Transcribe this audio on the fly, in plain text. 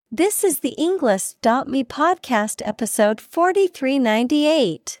This is the Englist.me podcast episode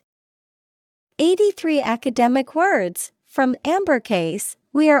 4398. 83 academic words from Amber Case.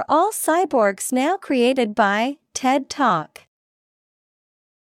 We are all cyborgs now, created by TED Talk.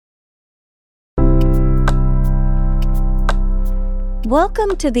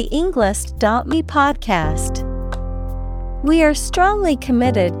 Welcome to the Englist.me podcast. We are strongly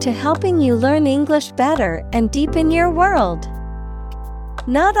committed to helping you learn English better and deepen your world.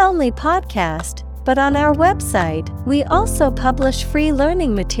 Not only podcast, but on our website, we also publish free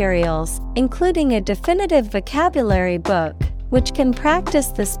learning materials, including a definitive vocabulary book, which can practice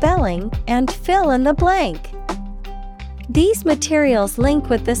the spelling and fill in the blank. These materials link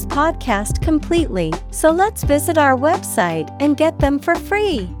with this podcast completely, so let's visit our website and get them for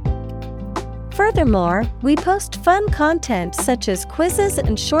free. Furthermore, we post fun content such as quizzes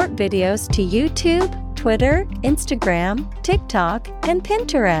and short videos to YouTube, Twitter, Instagram, TikTok, and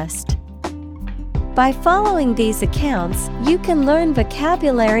Pinterest. By following these accounts, you can learn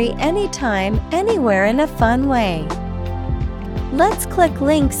vocabulary anytime, anywhere in a fun way. Let's click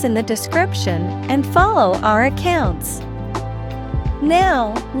links in the description and follow our accounts.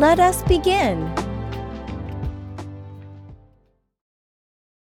 Now, let us begin.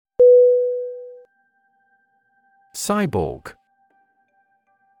 Cyborg.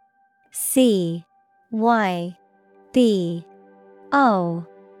 C-Y-B-O-R-G.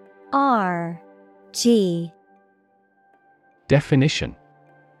 Definition: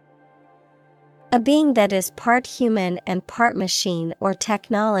 a being that is part human and part machine or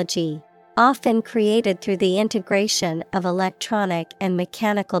technology, often created through the integration of electronic and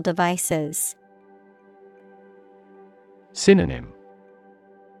mechanical devices. Synonym: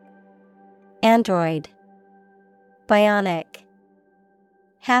 Android, bionic,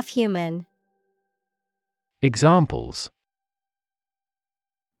 half-human. Examples: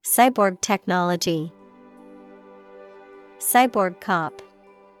 Cyborg technology, cyborg cop.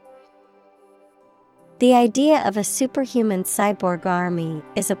 The idea of a superhuman cyborg army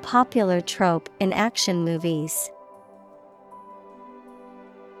is a popular trope in action movies.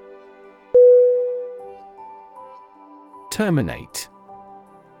 Terminate.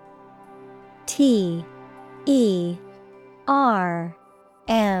 T-E-R-M-I-N-A-T-E.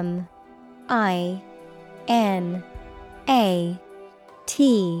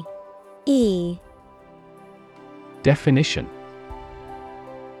 Definition: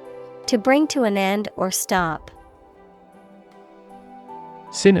 to bring to an end or stop.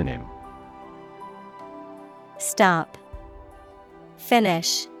 Synonym: Stop,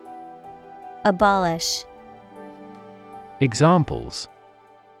 finish, abolish. Examples: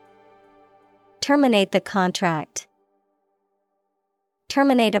 terminate the contract,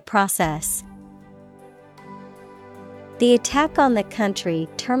 terminate a process. The attack on the country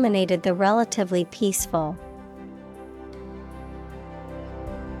terminated the relatively peaceful.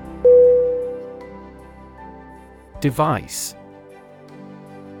 Device.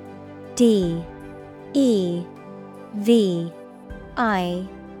 D-E-V-I-C-E.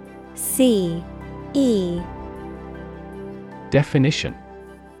 Definition: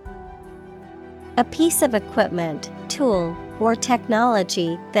 a piece of equipment, tool, or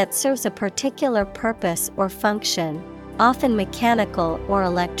technology that serves a particular purpose or function, often mechanical or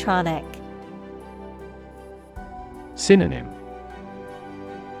electronic. Synonym: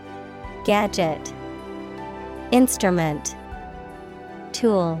 gadget, instrument,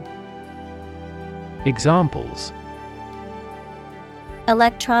 tool. Examples: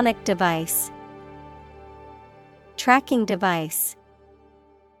 electronic device, tracking device.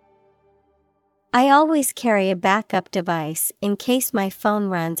 I always carry a backup device in case my phone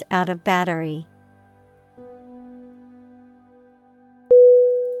runs out of battery.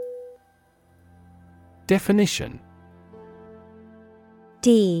 Definition: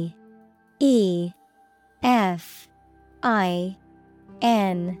 D E F I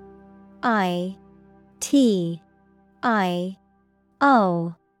N I T I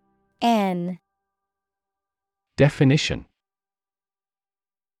O N. Definition: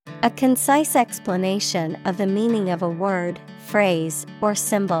 a concise explanation of the meaning of a word, phrase, or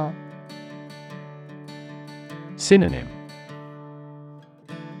symbol. Synonym: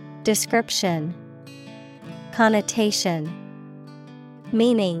 description, connotation,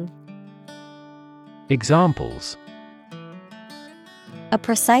 meaning. Examples: a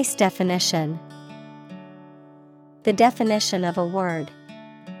precise definition, the definition of a word.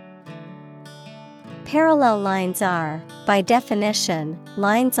 Parallel lines are, by definition,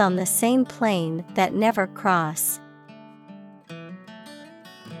 lines on the same plane that never cross.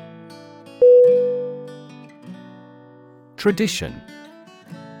 Tradition.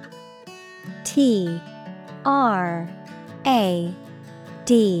 T R A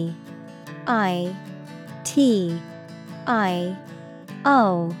D I T I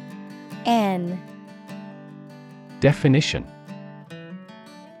O N. Definition: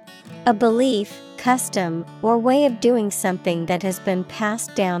 a belief, custom, or way of doing something that has been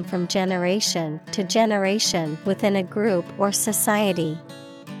passed down from generation to generation within a group or society.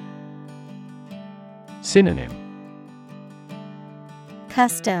 Synonym: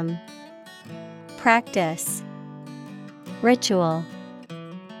 Custom, practice, ritual.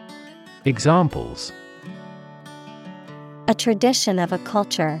 Examples: a tradition of a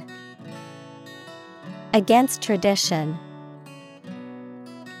culture. Against tradition.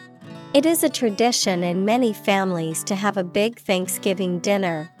 It is a tradition in many families to have a big Thanksgiving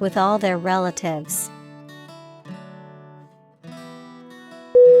dinner with all their relatives.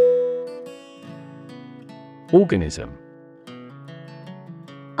 Organism.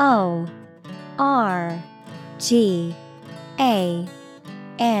 O R G A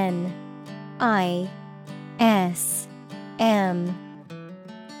N I S M.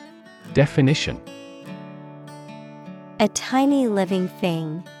 Definition: a tiny living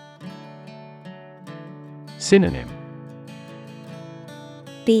thing. Synonym: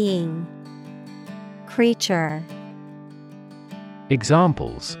 being, creature.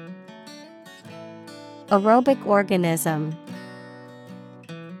 Examples: aerobic organism.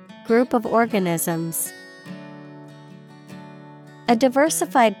 Group of organisms. A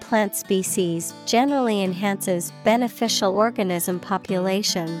diversified plant species generally enhances beneficial organism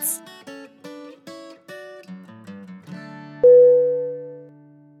populations.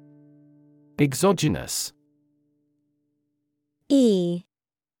 Exogenous. E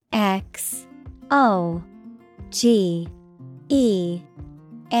X O G E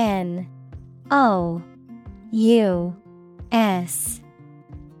N O U S.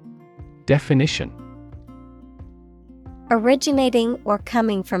 Definition: originating or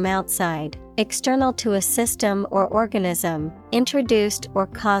coming from outside, external to a system or organism, introduced or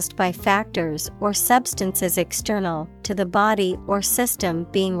caused by factors or substances external to the body or system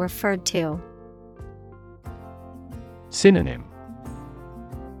being referred to. Synonym: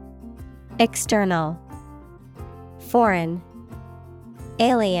 external, foreign,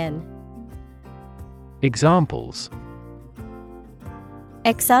 alien. Examples: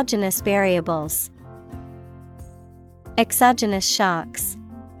 exogenous variables. Exogenous shocks.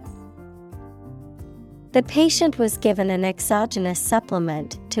 The patient was given an exogenous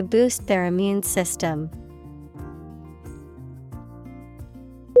supplement to boost their immune system.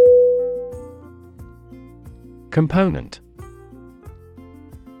 Component.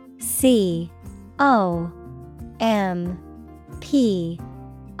 C O M P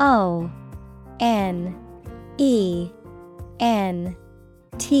O N E N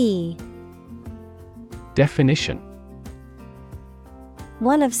T. Definition: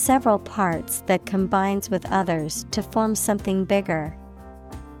 one of several parts that combines with others to form something bigger.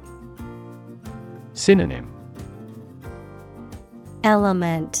 Synonym: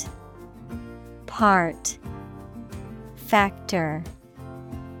 element, part, factor.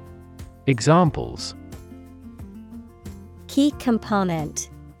 Examples: key component.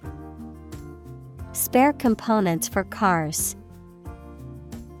 Spare components for cars.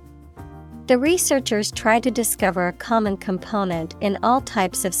 The researchers try to discover a common component in all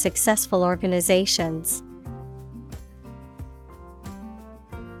types of successful organizations.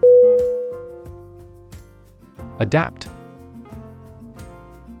 Adapt.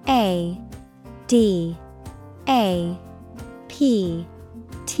 A D A P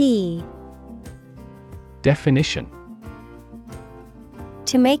T. Definition: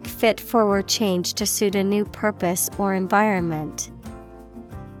 to make fit forward change to suit a new purpose or environment.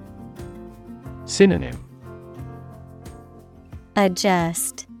 Synonym: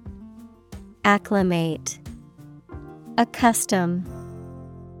 adjust, acclimate, accustom.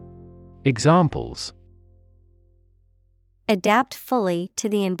 Examples: adapt fully to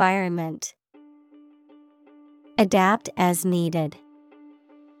the environment. Adapt as needed.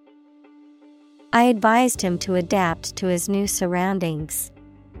 I advised him to adapt to his new surroundings.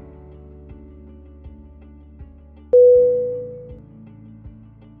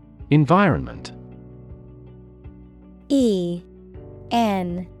 Environment. E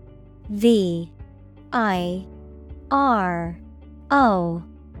N V I R O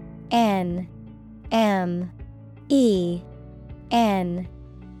N M E N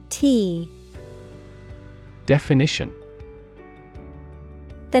T. Definition: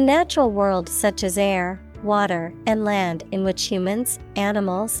 the natural world such as air, water, and land in which humans,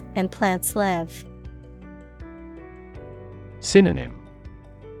 animals, and plants live. Synonym: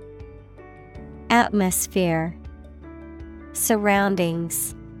 Atmosphere,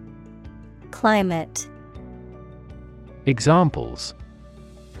 surroundings, climate. Examples: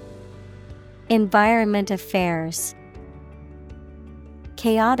 Environment affairs,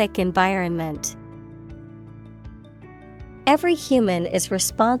 chaotic environment. Every human is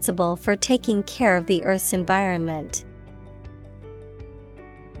responsible for taking care of the Earth's environment.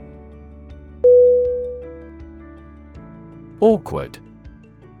 Awkward.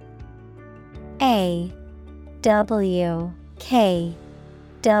 A W K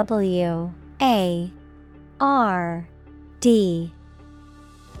W A R D.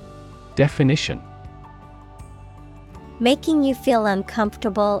 Definition: Making you feel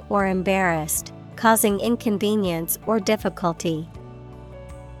uncomfortable or embarrassed, causing inconvenience or difficulty.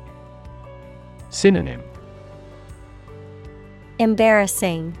 Synonym: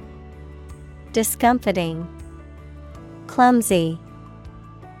 Embarrassing, discomfiting, clumsy.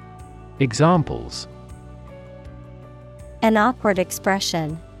 Examples: An awkward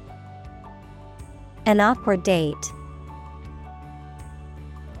expression, an awkward date.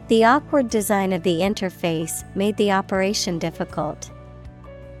 The awkward design of the interface made the operation difficult.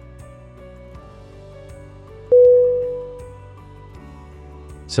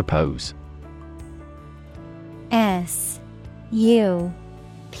 Suppose. S U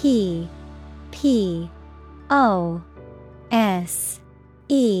P P O S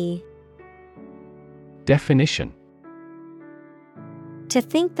E. Definition: To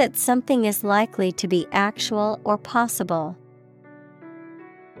think that something is likely to be actual or possible.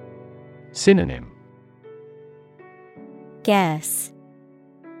 Synonym: Guess,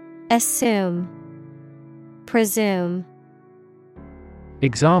 assume, presume.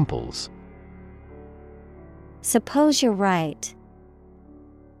 Examples: Suppose you're right.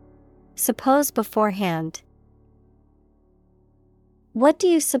 Suppose beforehand. What do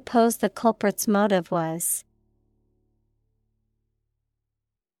you suppose the culprit's motive was?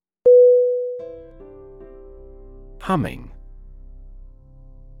 Humming.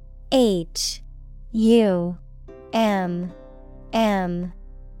 H U M M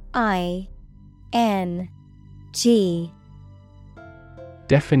I N G.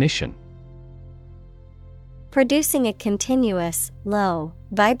 Definition: Producing a continuous, low,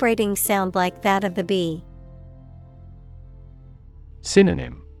 vibrating sound like that of the bee.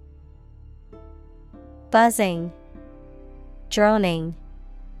 Synonym: Buzzing, droning,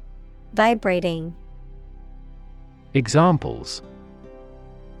 vibrating. Examples: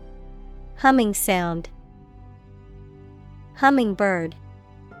 Humming sound, hummingbird.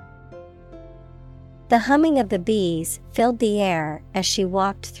 The humming of the bees filled the air as she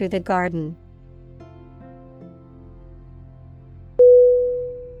walked through the garden.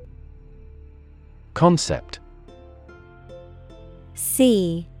 Concept.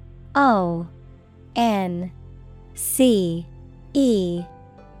 C O N C E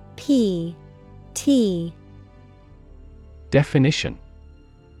P T. Definition: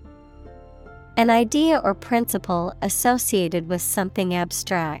 An idea or principle associated with something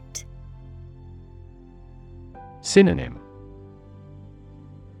abstract. Synonym: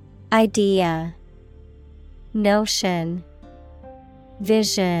 Idea, notion,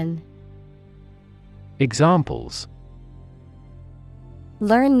 vision. Examples: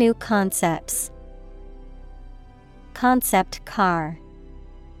 Learn new concepts. Concept car.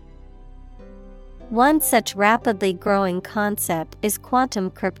 One such rapidly growing concept is quantum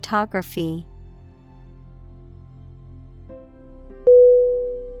cryptography.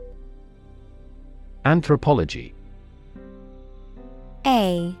 Anthropology.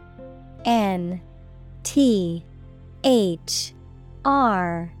 A N T H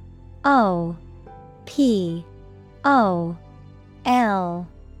R O P O L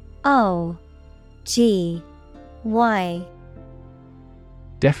O G Y.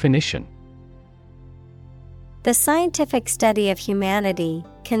 Definition: The scientific study of humanity,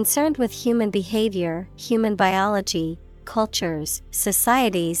 concerned with human behavior, human biology, cultures,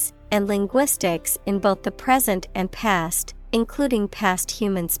 societies, and linguistics in both the present and past, including past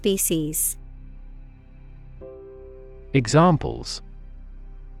human species. Examples: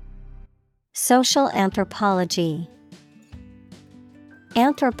 Social anthropology,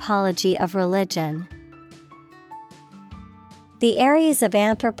 anthropology of religion. The areas of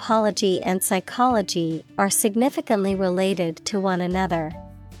anthropology and psychology are significantly related to one another.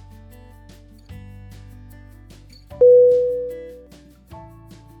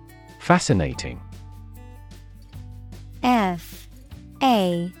 Fascinating. F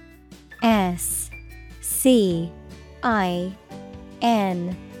A S C I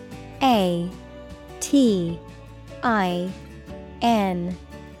N A T I N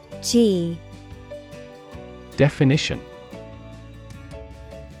G. Definition: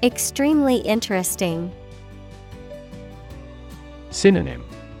 extremely interesting. Synonym: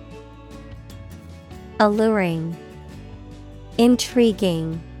 Alluring,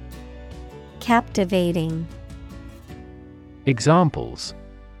 intriguing, captivating. Examples: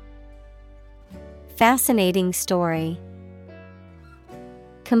 Fascinating story.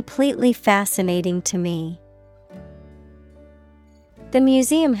 Completely fascinating to me. The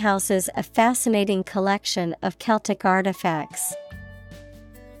museum houses a fascinating collection of Celtic artifacts.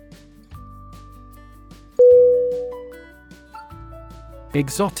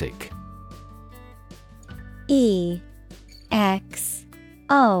 Exotic: E-X-O-T-I-C.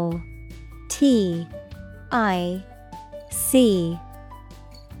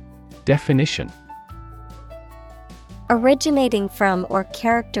 Definition: originating from or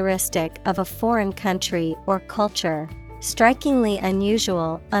characteristic of a foreign country or culture, strikingly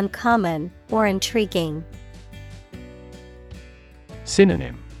unusual, uncommon, or intriguing.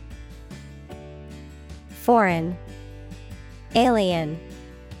 Synonym: Foreign, alien,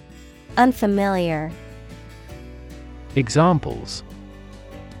 unfamiliar. Examples: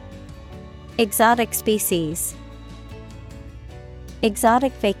 Exotic species.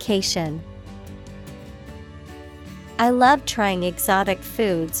 Exotic vacation. I love trying exotic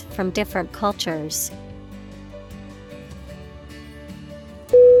foods from different cultures.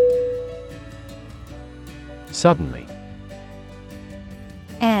 Suddenly.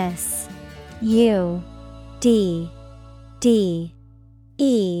 S-U-D-D-E-N-L-Y.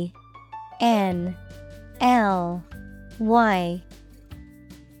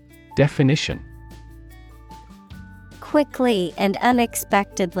 Definition: quickly and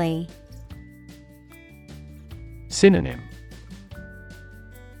unexpectedly. Synonym: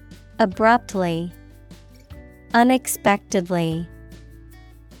 Abruptly, unexpectedly,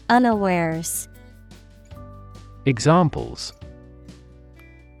 unawares. Examples: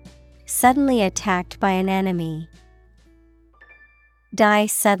 suddenly attacked by an enemy. Die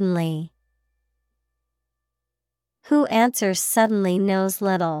suddenly. Who answers suddenly knows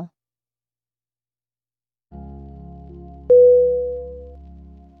little.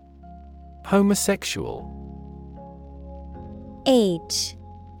 Homosexual. H-O-M-O-S-E-X-U-A-L.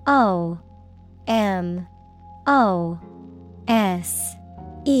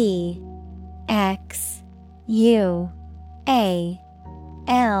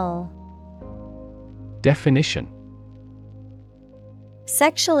 Definition: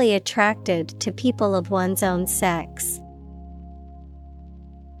 sexually attracted to people of one's own sex.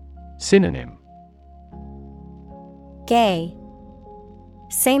 Synonym: Gay,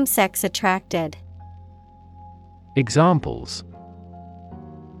 same-sex attracted. Examples: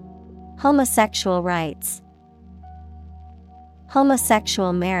 homosexual rights.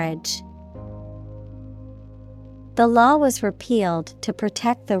 Homosexual marriage. The law was repealed to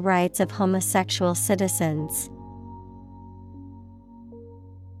protect the rights of homosexual citizens.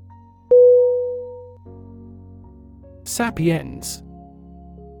 Sapiens.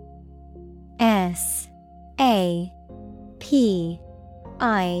 S-A-P-I-E-N-S.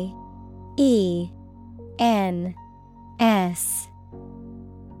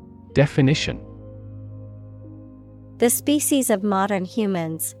 Definition: the species of modern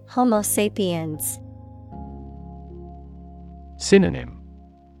humans, Homo sapiens. Synonym: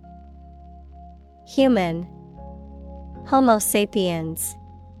 human, Homo sapiens.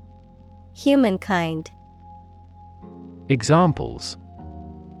 Humankind. Examples: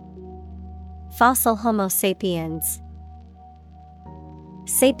 fossil Homo sapiens.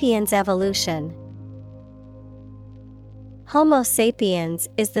 Sapiens evolution. Homo sapiens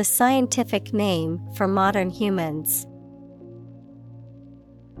is the scientific name for modern humans.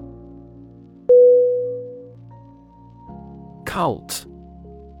 Cult.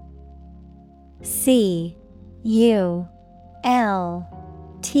 C-U-L-T.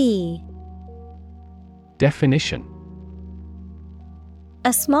 Definition: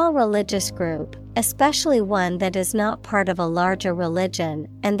 a small religious group, especially one that is not part of a larger religion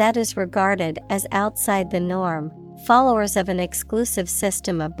and that is regarded as outside the norm, followers of an exclusive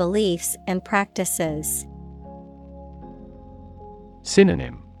system of beliefs and practices.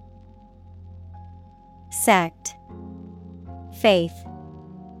 Synonym: sect, faith,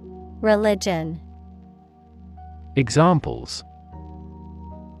 religion. Examples: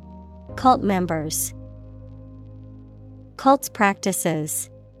 cult members. Cult's practices.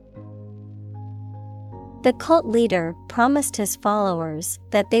 The cult leader promised his followers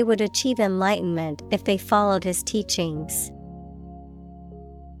that they would achieve enlightenment if they followed his teachings.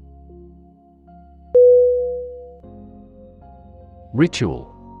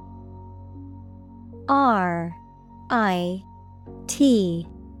 Ritual. R I T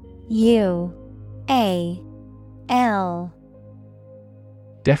U A L.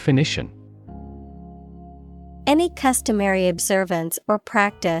 Definition: Any customary observance or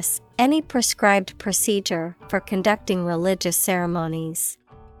practice, any prescribed procedure for conducting religious ceremonies.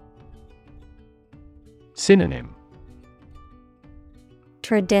 Synonym: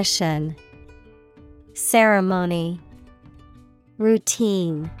 Tradition, ceremony,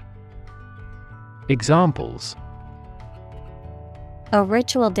 routine. Examples: A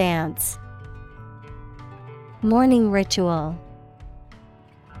ritual dance, morning ritual.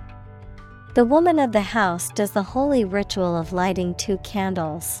 The woman of the house does the holy ritual of lighting 2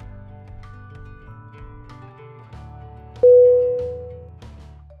 candles.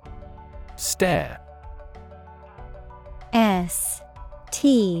 Stare. S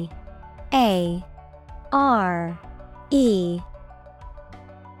T A R E.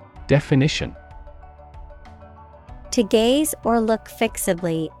 Definition: To gaze or look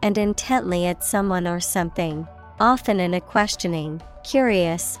fixedly and intently at someone or something, often in a questioning,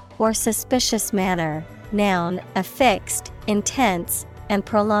 curious, or suspicious manner. Noun, a fixed, intense, and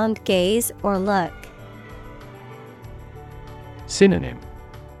prolonged gaze or look. Synonym: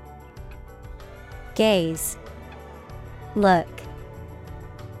 Gaze, look,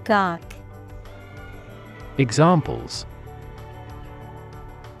 gawk. Examples: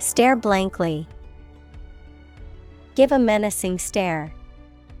 Stare blankly. Give a menacing stare.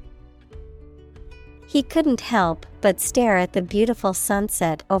 He couldn't help but stare at the beautiful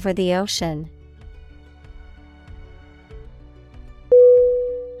sunset over the ocean.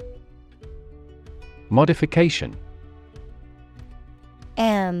 Modification.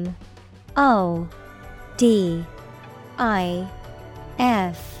 M O D I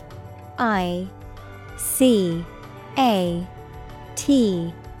F I C A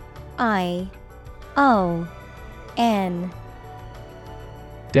T I O N.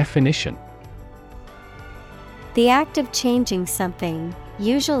 Definition: The act of changing something,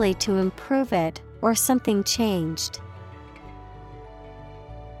 usually to improve it, or something changed.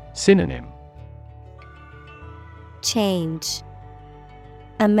 Synonym: Change,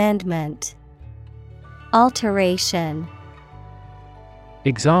 amendment, alteration.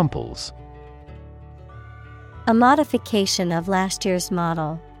 Examples: A modification of last year's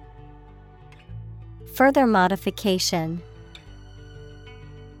model. Further modification.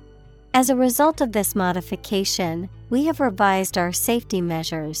 As a result of this modification, we have revised our safety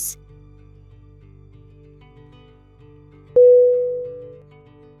measures.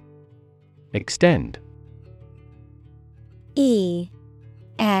 Extend. E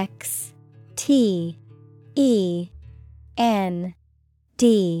X T E N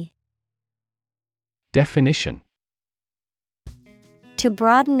D. Definition: To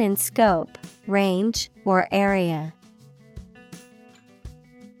broaden in scope, range, or area.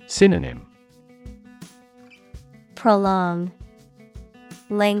 Synonym: Prolong,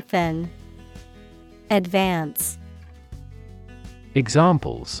 lengthen, advance.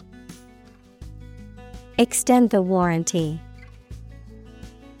 Examples: Extend the warranty.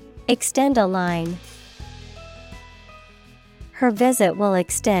 Extend a line. Her visit will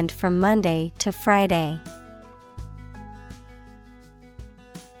extend from Monday to Friday.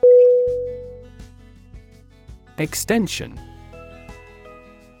 Extension.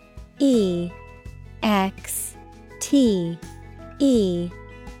 E X T E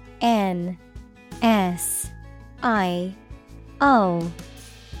N S I O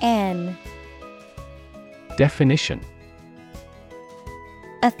N. Definition: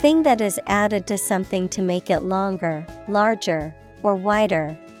 A thing that is added to something to make it longer, larger, or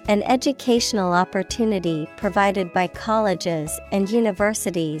wider. An educational opportunity provided by colleges and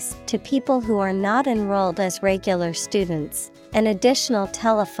universities to people who are not enrolled as regular students. An additional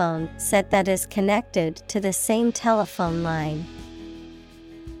telephone set that is connected to the same telephone line.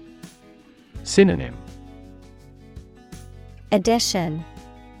 Synonym: Addition,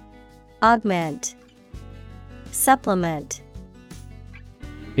 augment, supplement.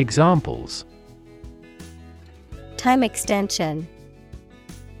 Examples: Time extension,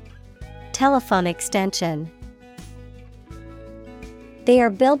 telephone extension. They are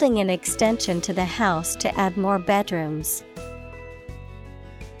building an extension to the house to add more bedrooms.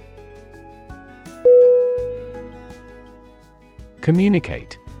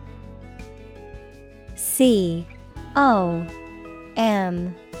 Communicate. C O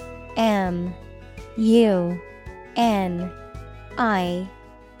M M U N I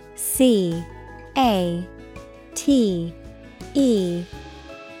C A T E.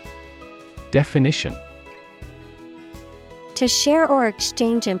 Definition: To share or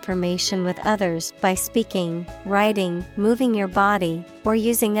exchange information with others by speaking, writing, moving your body, or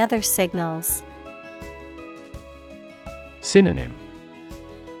using other signals. Synonym: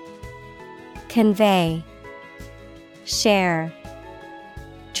 Convey, share,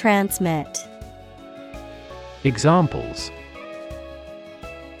 transmit. Examples: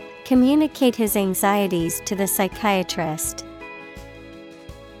 Communicate his anxieties to the psychiatrist.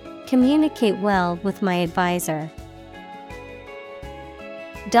 Communicate well with my advisor.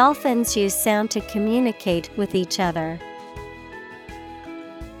 Dolphins use sound to communicate with each other.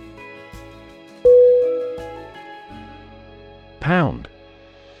 Pound.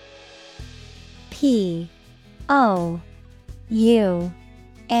 P-O-U-N-D.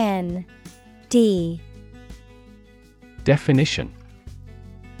 Definition: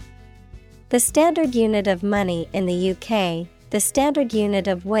 The standard unit of money in the UK, the standard unit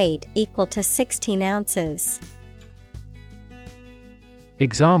of weight equal to 16 ounces.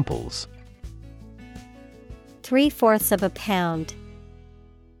 Examples: 3/4 of a pound.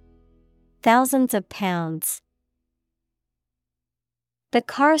 Thousands of pounds. The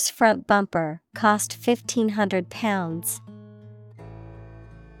car's front bumper cost £1,500.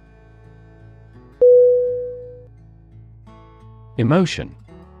 Emotion.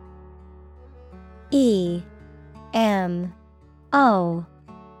 E-M-O-T-I-O-N.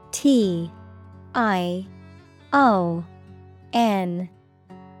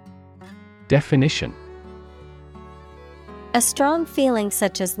 Definition: A strong feeling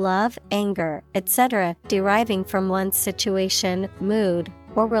such as love, anger, etc., deriving from one's situation, mood,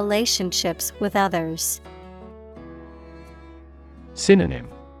 or relationships with others. Synonym: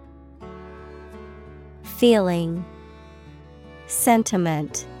 Feeling,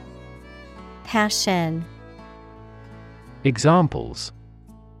 sentiment, passion. Examples: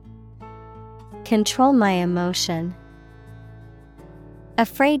 Control my emotion.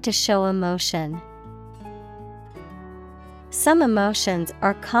 Afraid to show emotion. Some emotions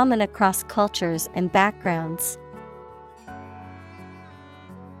are common across cultures and backgrounds.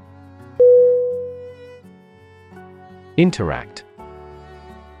 Interact.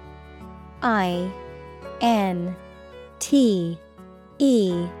 I-N-T-E-R-A-C-T.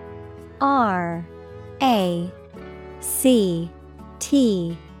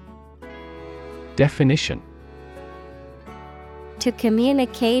 Definition: To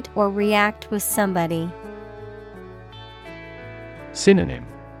communicate or react with somebody. Synonym: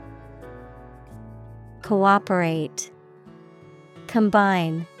 Cooperate,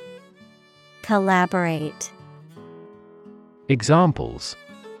 combine, collaborate. Examples: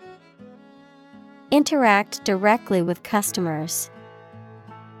 Interact directly with customers.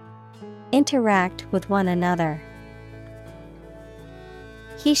 Interact with one another.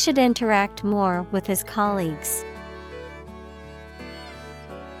 He should interact more with his colleagues.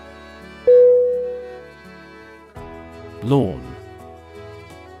 Lawn.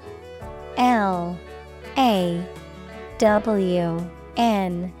 L-A-W-N.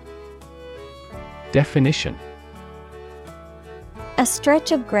 Definition: A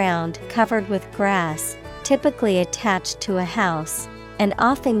stretch of ground covered with grass, typically attached to a house, and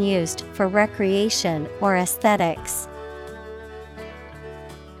often used for recreation or aesthetics.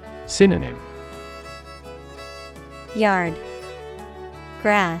 Synonym: Yard,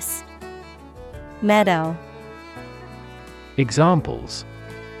 grass, meadow. Examples: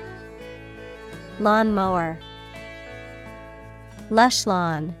 Lawn mower, lush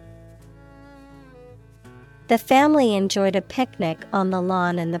lawn. The family enjoyed a picnic on the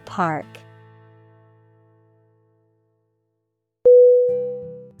lawn in the park.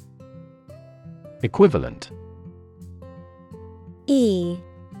 Equivalent. E-Q-U-I-V-A-L-E-N-T.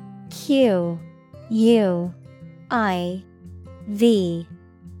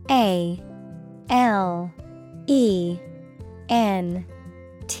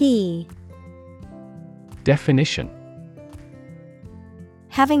 Definition: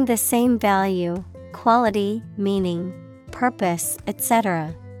 Having the same value, quality, meaning, purpose,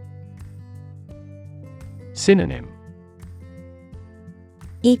 etc. Synonym: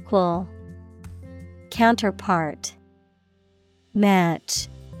 Equal, counterpart, match.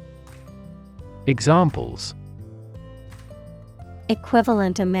 Examples: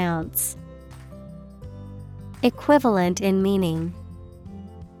 Equivalent amounts. Equivalent in meaning.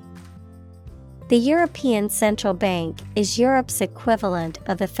 The European Central Bank is Europe's equivalent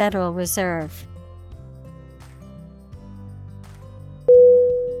of the Federal Reserve.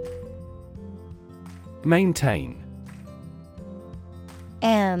 Maintain.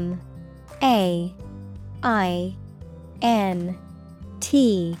 M-A-I-N-T-A-I-N.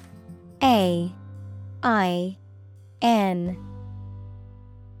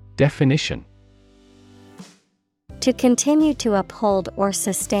 Definition: To continue to uphold or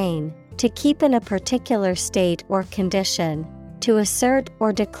sustain, to keep in a particular state or condition, to assert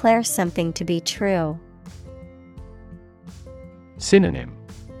or declare something to be true. Synonym: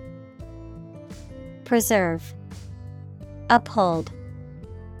 Preserve, uphold,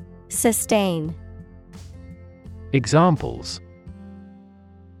 sustain. Examples: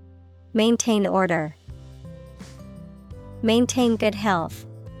 Maintain order. Maintain good health.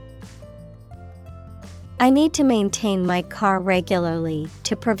 I need to maintain my car regularly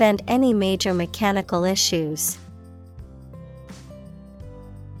to prevent any major mechanical issues.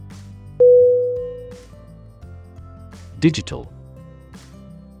 Digital.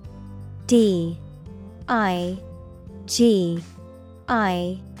 D-I-G-I-T-A-L.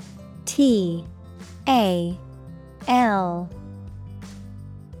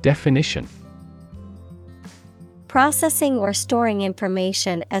 Definition: Processing or storing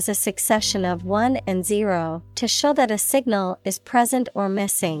information as a succession of 1 and 0 to show that a signal is present or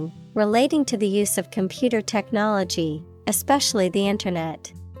missing, relating to the use of computer technology, especially the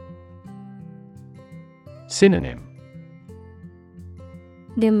Internet. Synonym: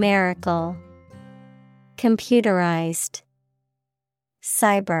 Numerical, computerized,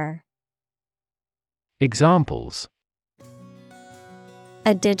 cyber. Examples: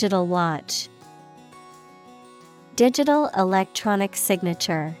 A digital watch. Digital electronic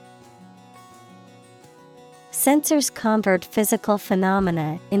signature. Sensors convert physical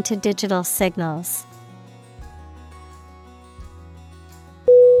phenomena into digital signals.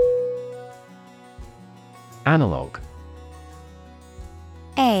 Analog.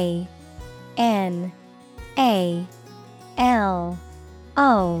 A-N-A-L-O-G.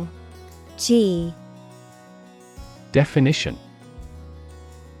 Definition: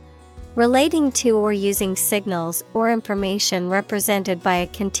 Relating to or using signals or information represented by a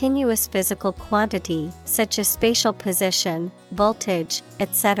continuous physical quantity, such as spatial position, voltage,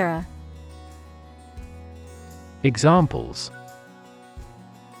 etc. Examples: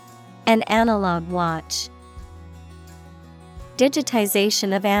 An analog watch.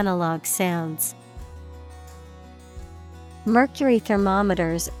 Digitization of analog sounds. Mercury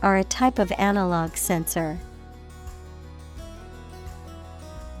thermometers are a type of analog sensor.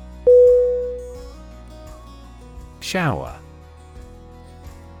 Shower.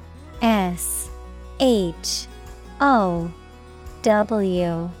 S-H-O-W-E-R.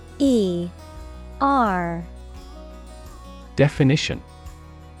 Definition: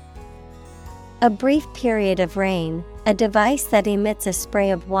 A brief period of rain, a device that emits a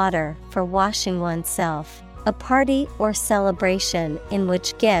spray of water for washing oneself, a party or celebration in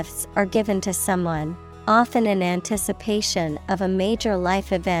which gifts are given to someone, often in anticipation of a major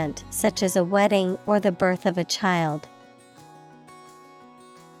life event such as a wedding or the birth of a child.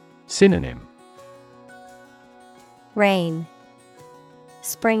 Synonym: Rain,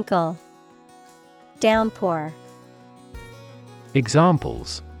 sprinkle, downpour.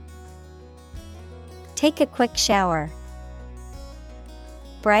 Examples: Take a quick shower.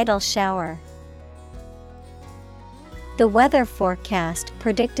 Bridal shower. The weather forecast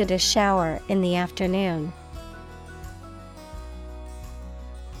predicted a shower in the afternoon.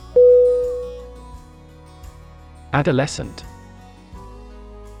 Adolescent.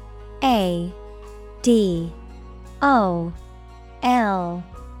 A D O L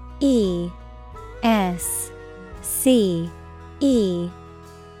E S C E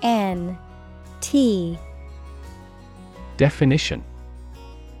N T. Definition: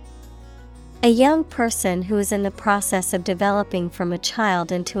 A young person who is in the process of developing from a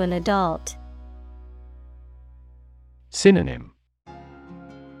child into an adult. Synonym: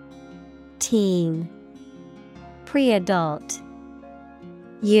 Teen, pre-adult,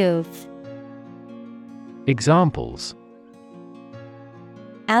 youth. Examples: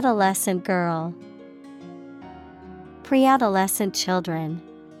 Adolescent girl, pre-adolescent children.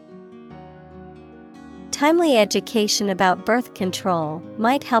 Timely education about birth control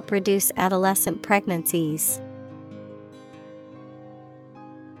might help reduce adolescent pregnancies.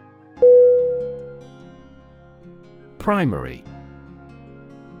 Primary.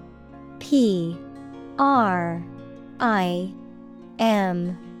 P R I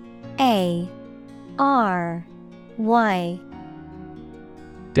M A R Y.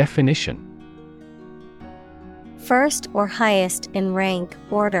 Definition: First or highest in rank,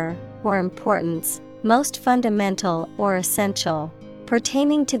 order, or importance, most fundamental or essential,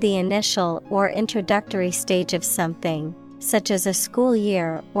 pertaining to the initial or introductory stage of something, such as a school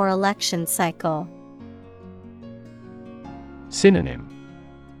year or election cycle. Synonym: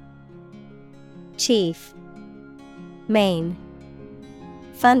 Chief, Main.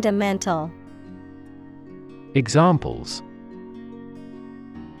 Fundamental. Examples: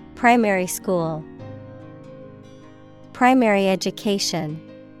 Primary school. Primary education.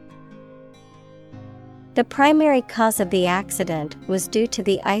 The primary cause of the accident was due to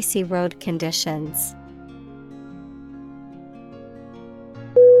the icy road conditions.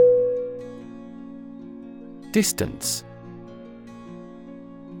 Distance.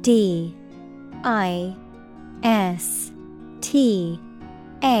 D I S T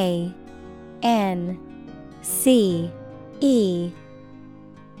A N C E.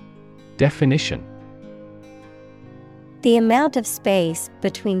 Definition: The amount of space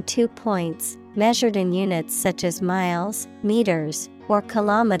between 2 points, measured in units such as miles, meters, or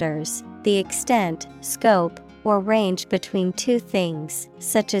kilometers, the extent, scope, or range between two things,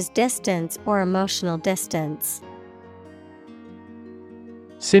 such as distance or emotional distance.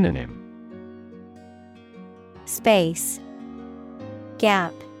 Synonym: Space,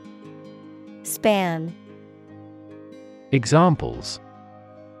 gap, span. Examples: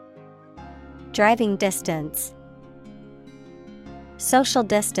 Driving distance, social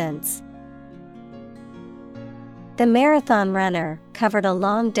distance. The marathon runner covered a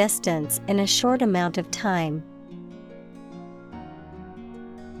long distance in a short amount of time.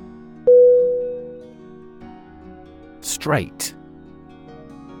 Straight.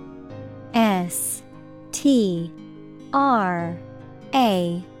 S T R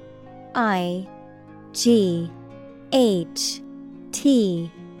A I G H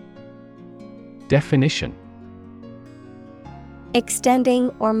T. Definition: Extending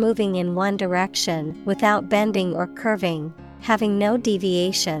or moving in one direction without bending or curving, having no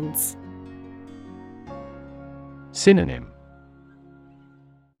deviations. Synonym: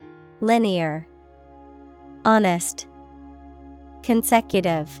 Linear, honest,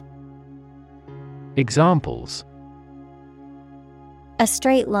 consecutive. Examples: A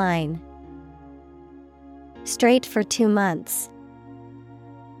straight line. Straight for 2 months.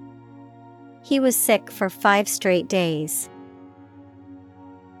 He was sick for 5 straight days.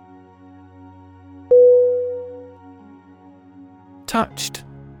 Touched.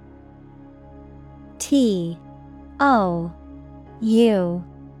 T O U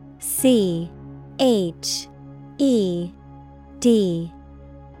C H E D.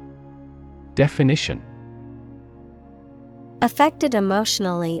 Definition: Affected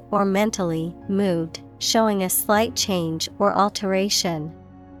emotionally or mentally, moved, showing a slight change or alteration.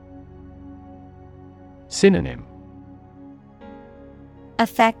 Synonym: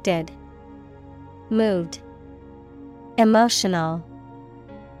 Affected, moved, emotional.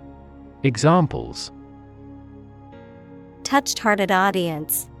 Examples: Touched-hearted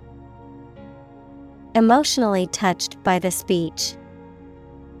audience. Emotionally touched by the speech.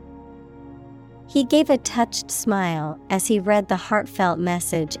 He gave a touched smile as he read the heartfelt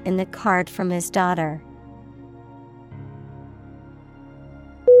message in the card from his daughter.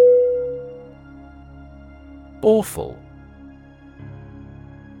 Awful.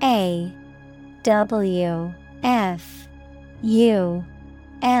 A W F U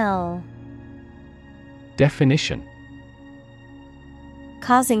L. Definition: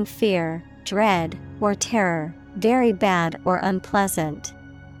 Causing fear, dread, or terror, very bad or unpleasant.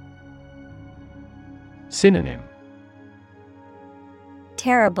 Synonym: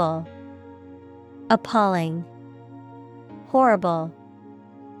 Terrible, appalling, horrible.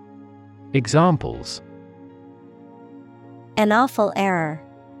 Examples: An awful error.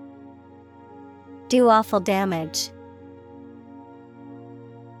 Do awful damage.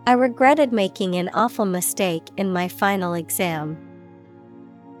 I regretted making an awful mistake in my final exam.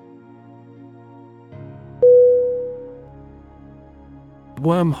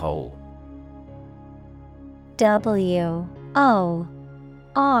 Wormhole. W O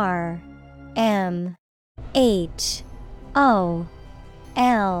R M H O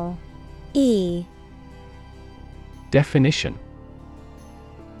L E. Definition: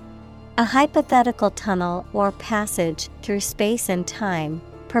 A hypothetical tunnel or passage through space and time,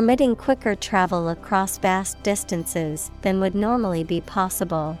 permitting quicker travel across vast distances than would normally be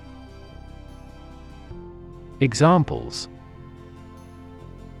possible. Examples: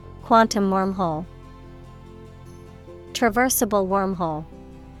 Quantum wormhole. Traversable wormhole.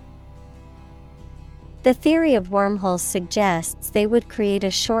 The theory of wormholes suggests they would create a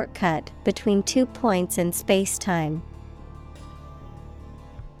shortcut between 2 points in space-time.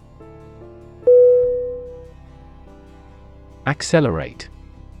 Accelerate.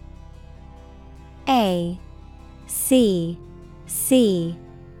 A C C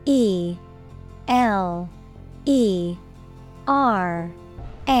E L E R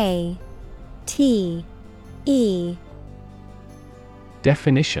A T E.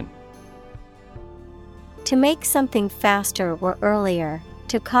 Definition: to make something faster or earlier,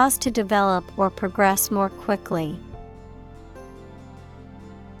 to cause to develop or progress more quickly.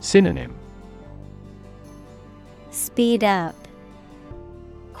 Synonym: Speed up,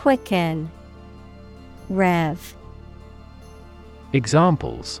 quicken, rev.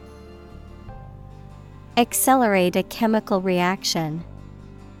 Examples: accelerate a chemical reaction.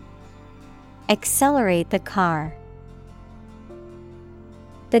 Accelerate the car.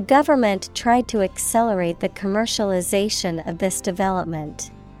 The government tried to accelerate the commercialization of this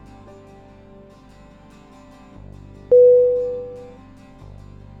development.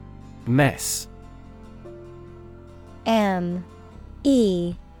 Mess. M-E-S-S.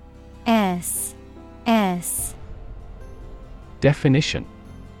 Definition: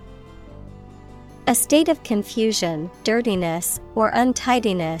 a state of confusion, dirtiness, or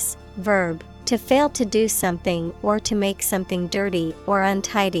untidiness. Verb, to fail to do something or to make something dirty or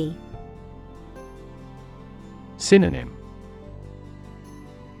untidy. Synonym: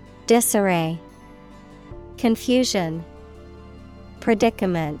 disarray, confusion,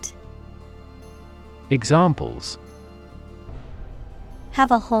 predicament. Examples: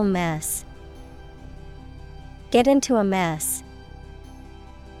 have a whole mess. Get into a mess.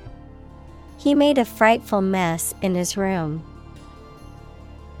 He made a frightful mess in his room.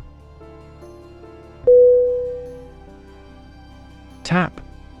 Tap.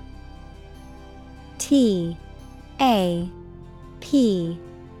 T-A-P.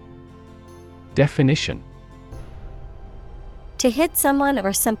 Definition: to hit someone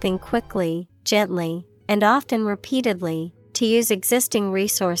or something quickly, gently, and often repeatedly, to use existing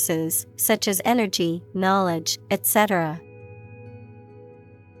resources, such as energy, knowledge, etc.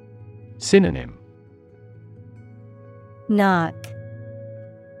 Synonym: knock,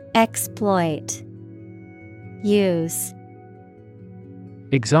 exploit, use.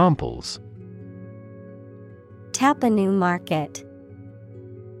 Examples: tap a new market.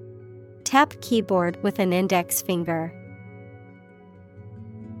 Tap keyboard with an index finger.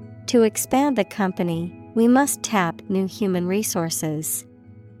 To expand the company, we must tap new human resources.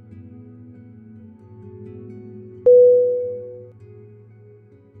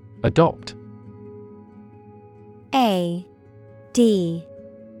 Adopt. A-D-O-P-T.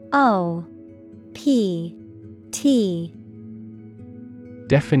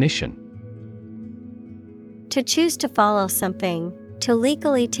 Definition: to choose to follow something, to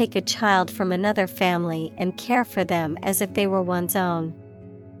legally take a child from another family and care for them as if they were one's own.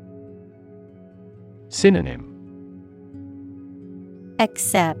 Synonym: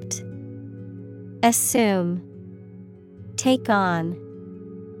 accept, assume, take on.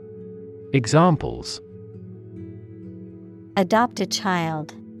 Examples: adopt a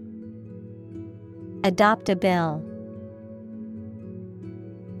child. Adopt a bill.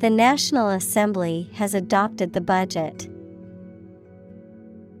 The National Assembly has adopted the budget.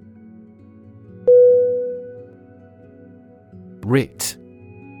 Writ.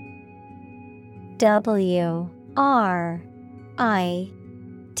 W-R-I-T.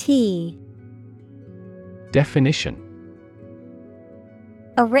 Definition: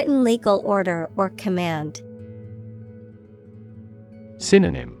 a written legal order or command.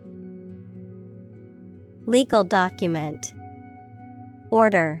 Synonym: legal document.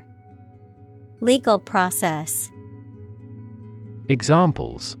 Order. Legal process.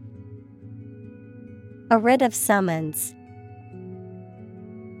 Examples: a writ of summons.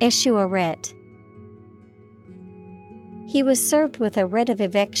 Issue a writ. He was served with a writ of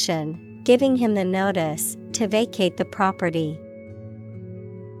eviction, giving him the notice to vacate the property.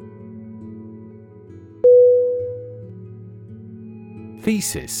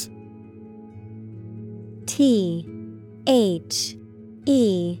 Thesis. T-H-E-S-I-S.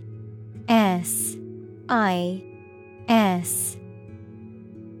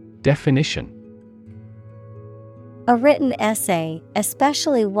 Definition: a written essay,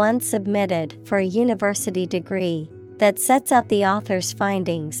 especially one submitted for a university degree, that sets out the author's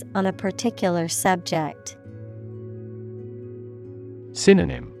findings on a particular subject.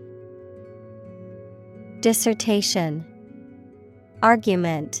 Synonym: dissertation,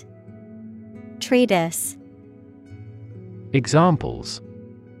 argument, treatise. Examples: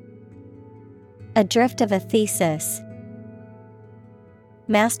 a drift of a thesis.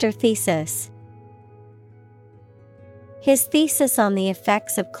 Master thesis. His thesis on the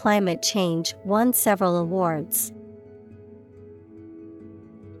effects of climate change won several awards.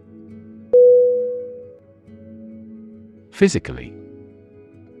 Physically.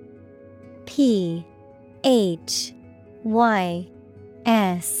 P-H-Y-S-I-C-A-L-I.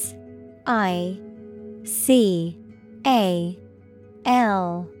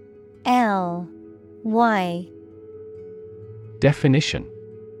 L-L-Y. Definition: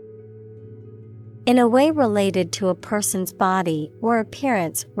 In a way related to a person's body or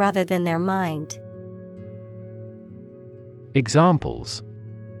appearance rather than their mind. Examples: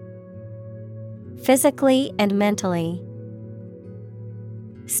 Physically and mentally.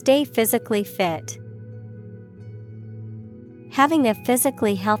 Stay physically fit. Having a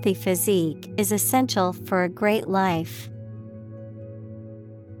physically healthy physique is essential for a great life.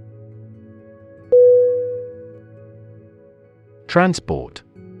 Transport.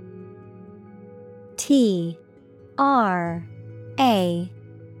 Transport.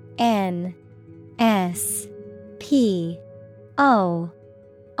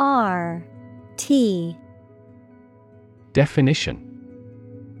 Definition: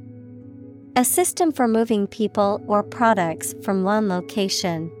 A system for moving people or products from one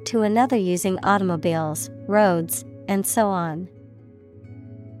location to another using automobiles, roads, and so on.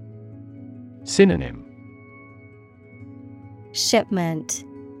 Synonym: Shipment,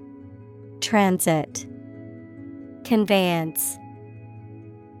 transit, conveyance.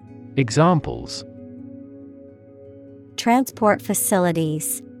 Examples: Transport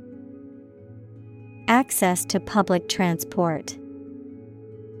facilities. Access to public transport.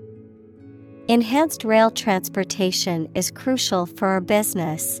 Enhanced rail transportation is crucial for our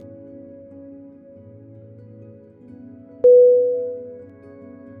business.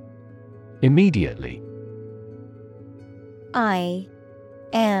 Immediately. Immediately.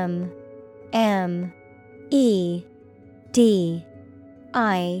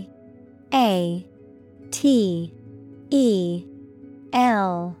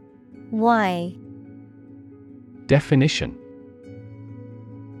 Definition: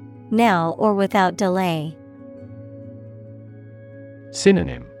 Now or without delay.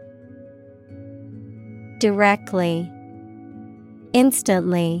 Synonym: Directly,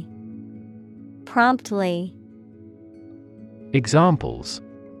 instantly, promptly. Examples: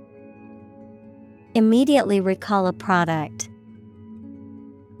 Immediately recall a product.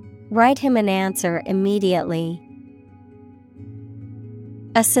 Write him an answer immediately.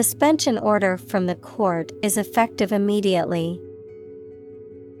 A suspension order from the court is effective immediately.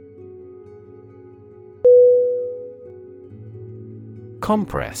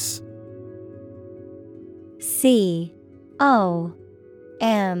 Compress. C-O-M-P-R-E-S-S.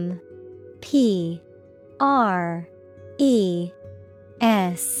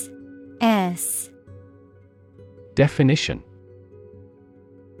 Definition: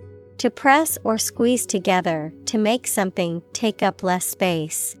 To press or squeeze together to make something take up less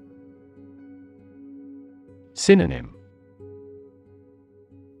space. Synonym: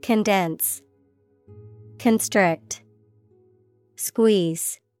 Condense, constrict,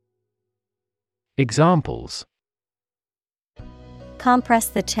 squeeze. Examples: Compress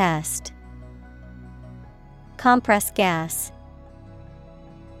the chest. Compress gas.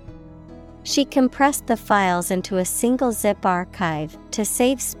 She compressed the files into a single zip archive to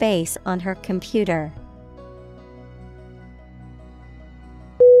save space on her computer.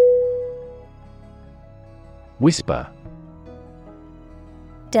 Whisper.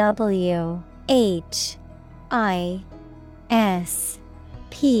 W-H-I-S-P-E-R.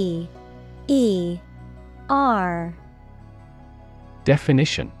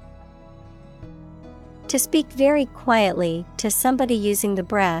 Definition: To speak very quietly to somebody using the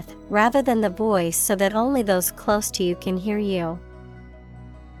breath rather than the voice so that only those close to you can hear you.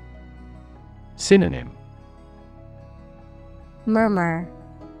 Synonym: Murmur,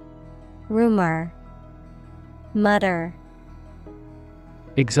 rumor, mutter.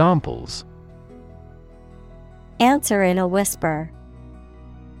 Examples: Answer in a whisper.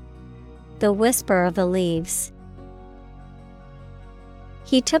 The whisper of the leaves.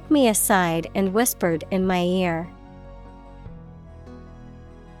 He took me aside and whispered in my ear.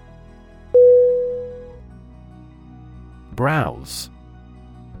 Browse.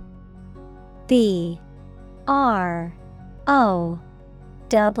 B-R-O-W-S-E.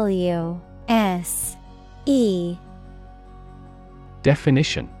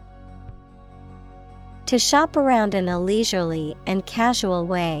 Definition: To shop around in a leisurely and casual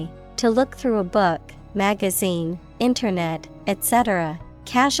way, to look through a book, magazine, internet, etc.,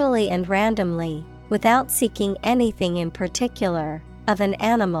 casually and randomly, without seeking anything in particular, of an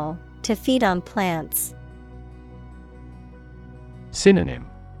animal, to feed on plants. Synonym: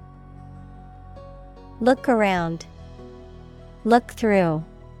 Look around. Look through.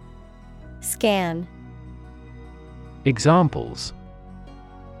 Scan. Examples: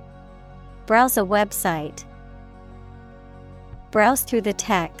 Browse a website. Browse through the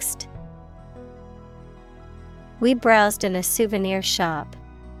text. We browsed in a souvenir shop.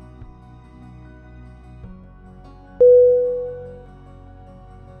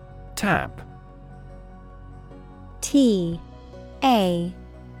 Tab. T-A-B.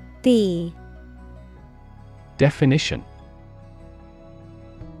 Definition: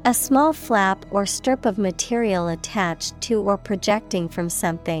 a small flap or strip of material attached to or projecting from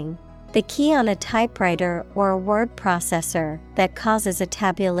something. The key on a typewriter or a word processor that causes a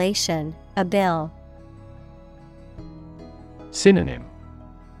tabulation, a bill. Synonym: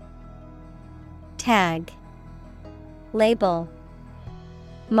 Tag, label,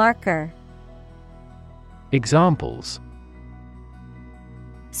 marker. Examples: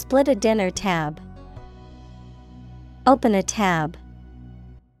 split a dinner tab. Open a tab.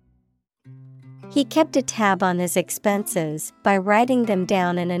 He kept a tab on his expenses by writing them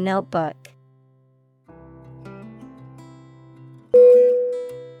down in a notebook.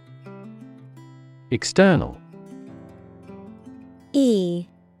 External. E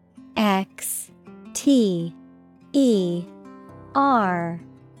X T E R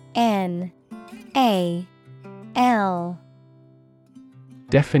N A L.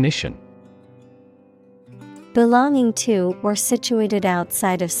 Definition: belonging to or situated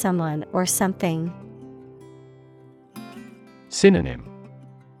outside of someone or something. Synonym: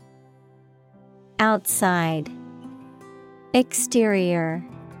 outside, exterior,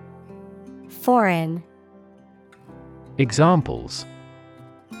 foreign. Examples: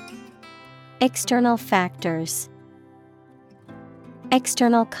 external factors.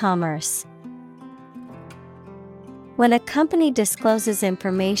 External commerce. When a company discloses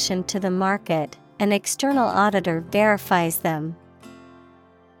information to the market, an external auditor verifies them.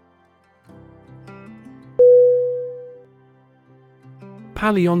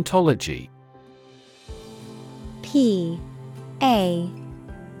 Paleontology. P A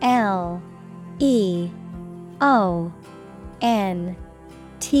L E O N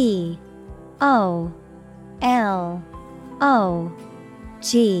T O L O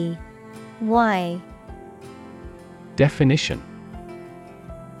G Y. Definition: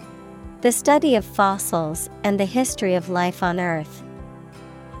 the study of fossils and the history of life on Earth.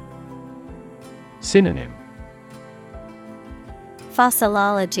 Synonym: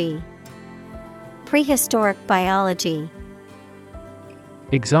 fossilology, prehistoric biology.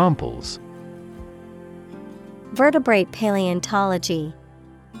 Examples: vertebrate paleontology.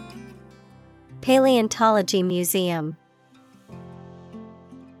 Paleontology museum.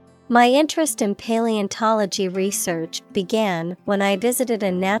 My interest in paleontology research began when I visited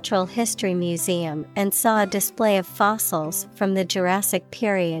a natural history museum and saw a display of fossils from the Jurassic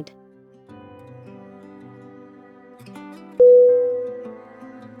period.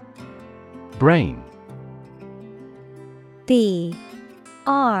 Brain. B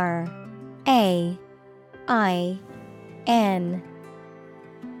R A I N.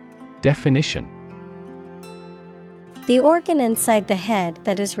 Definition: the organ inside the head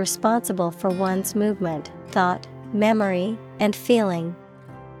that is responsible for one's movement, thought, memory, and feeling.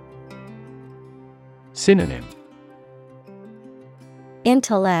 Synonym: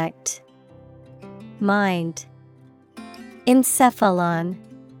 intellect, mind, encephalon.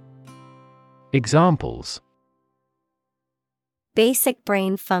 Examples: basic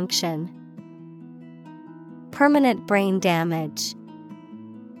brain function. Permanent brain damage.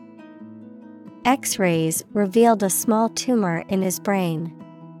 X-rays revealed a small tumor in his brain.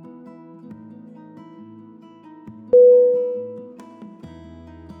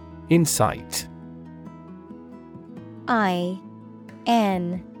 Insight. I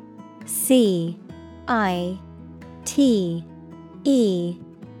N C-I-T-E.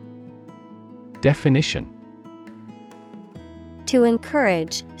 Definition: To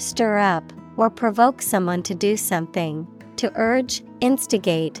encourage, stir up, or provoke someone to do something, to urge,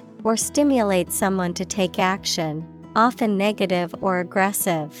 instigate, or stimulate someone to take action, often negative or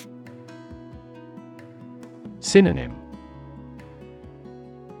aggressive. Synonym: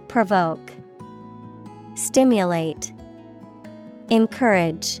 Provoke, stimulate,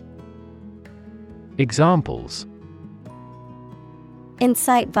 encourage. Examples: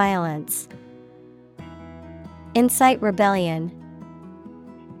 Incite violence, incite rebellion.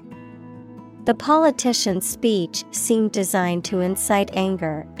 The politician's speech seemed designed to incite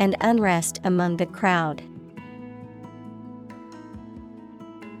anger and unrest among the crowd.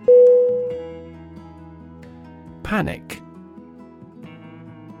 Panic.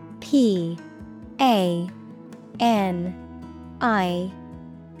 P-A-N-I-C.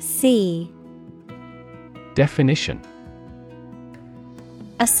 Definition: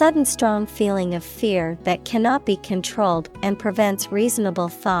 A sudden strong feeling of fear that cannot be controlled and prevents reasonable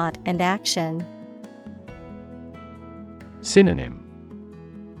thought and action. Synonym: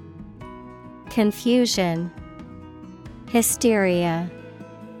 confusion, hysteria,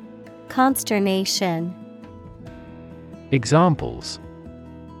 consternation. Examples: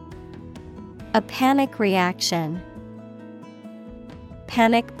 a panic reaction,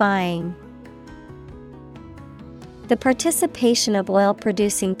 panic buying. The participation of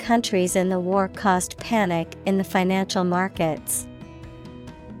oil-producing countries in the war caused panic in the financial markets.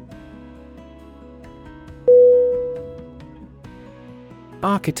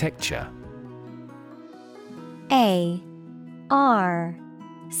 Architecture. A R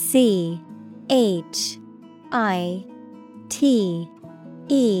C H I T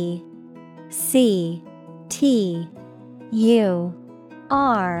E C T U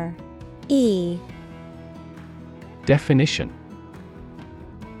R E. Definition: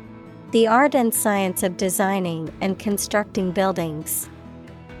 the art and science of designing and constructing buildings.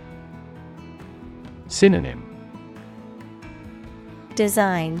 Synonym: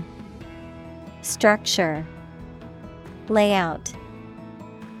 Design, structure, layout.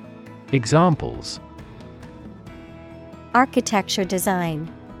 Examples: architecture design,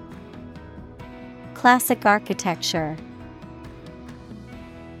 classic architecture.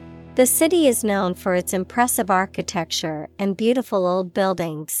 The city is known for its impressive architecture and beautiful old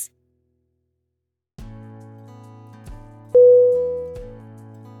buildings.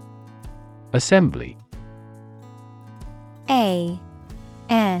 Assembly. A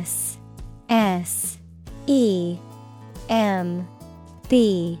S S E M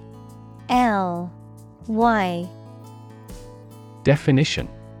B L Y. Definition: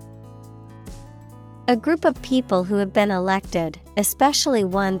 a group of people who have been elected, especially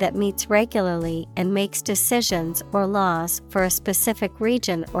one that meets regularly and makes decisions or laws for a specific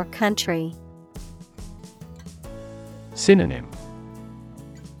region or country. Synonym: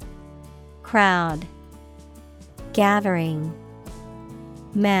 crowd, gathering,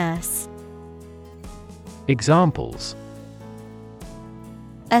 mass. Examples: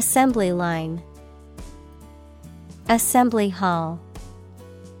 assembly line, assembly hall.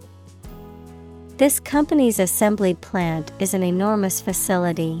 This company's assembly plant is an enormous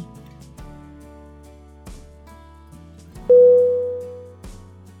facility.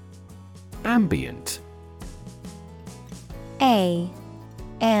 Ambient. A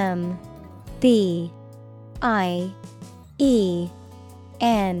M B I E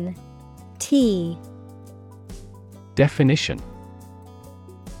N T. Definition: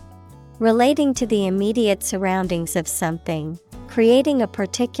 relating to the immediate surroundings of something, creating a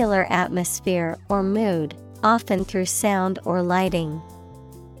particular atmosphere or mood, often through sound or lighting.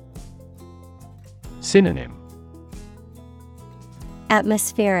 Synonym: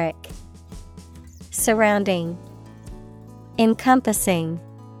 atmospheric, surrounding, encompassing.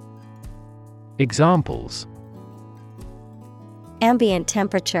 Examples: ambient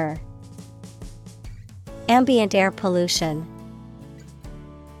temperature, ambient air pollution.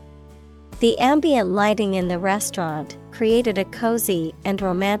 The ambient lighting in the restaurant created a cozy and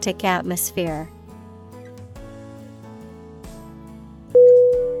romantic atmosphere.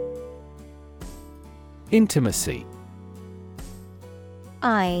 Intimacy.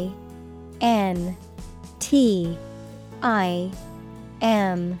 I N T I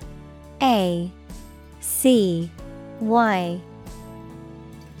M A C Y.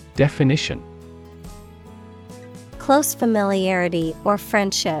 Definition: close familiarity or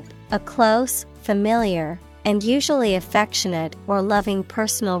friendship, a close, familiar, and usually affectionate or loving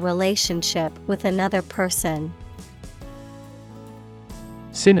personal relationship with another person.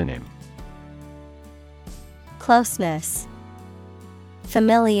 Synonym: closeness,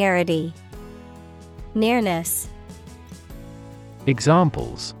 familiarity, nearness.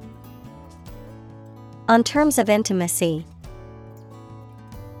 Examples: on terms of intimacy,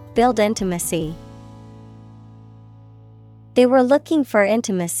 build intimacy. They were looking for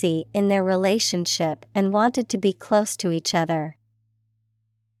intimacy in their relationship and wanted to be close to each other.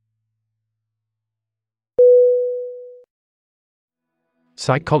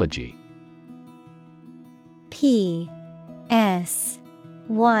 Psychology. P S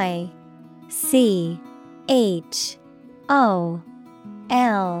Y C H O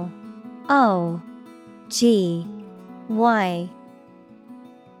L O G Y.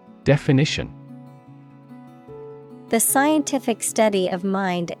 Definition: the scientific study of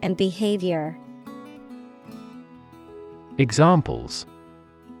mind and behavior. Examples: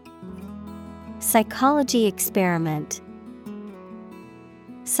 psychology experiment,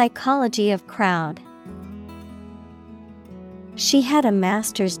 psychology of crowd. She had a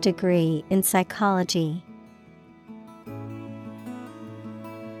master's degree in psychology.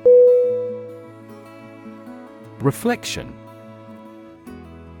 Reflection.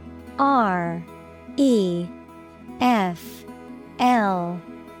 REFLECTION.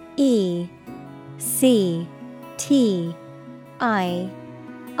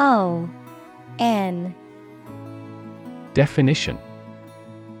 Definition.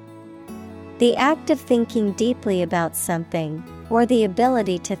 The act of thinking deeply about something, or the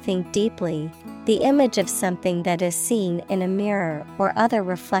ability to think deeply, the image of something that is seen in a mirror or other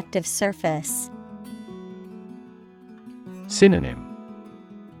reflective surface. Synonym.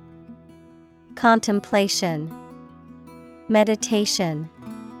 Contemplation, meditation,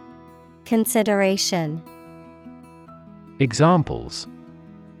 consideration. Examples.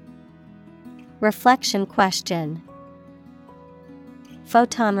 Reflection question.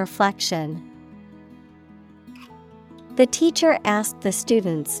 Photon reflection. The teacher asked the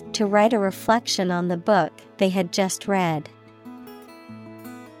students to write a reflection on the book they had just read.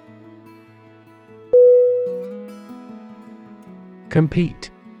 Compete.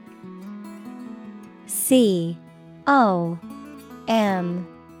 COMPETE.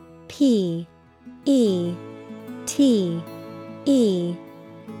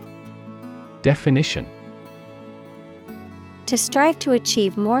 Definition. To strive to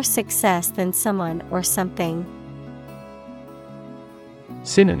achieve more success than someone or something.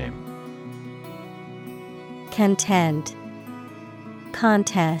 Synonym. Contend,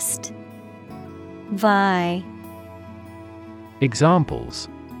 contest, vie. Examples.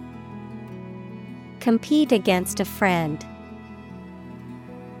 Compete against a friend.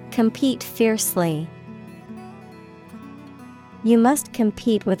 Compete fiercely. You must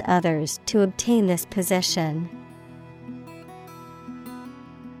compete with others to obtain this position.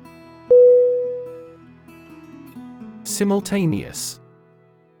 Simultaneous.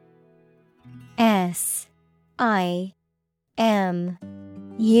 SIMultaneous.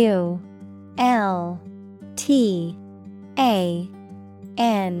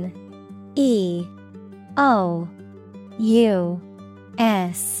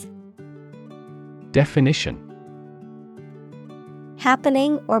 Definition.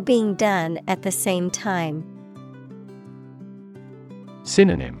 Happening or being done at the same time.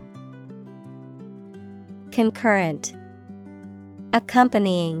 Synonym. Concurrent,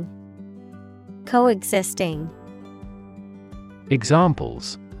 accompanying, coexisting.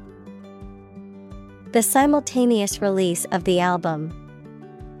 Examples. The simultaneous release of the album.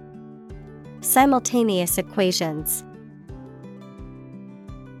 Simultaneous equations.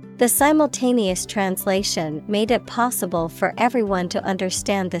 The simultaneous translation made it possible for everyone to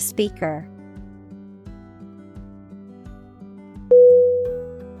understand the speaker.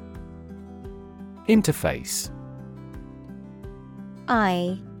 Interface. INTERFACE.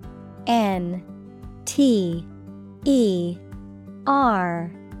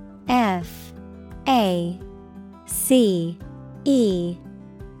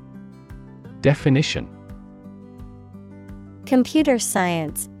 Definition. Computer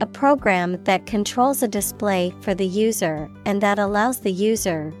science, a program that controls a display for the user and that allows the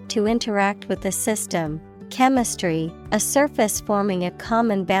user to interact with the system. Chemistry, a surface forming a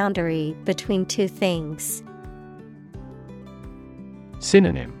common boundary between two things.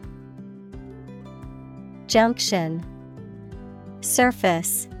 Synonym. Junction,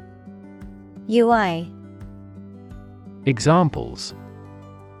 surface, UI. Examples.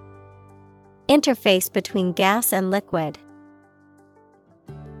 Interface between gas and liquid.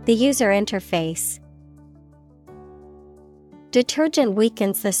 The user interface. Detergent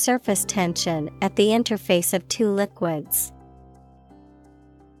weakens the surface tension at the interface of two liquids.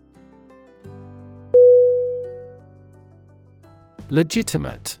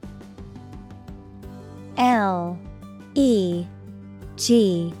 Legitimate. LEGITIMATE.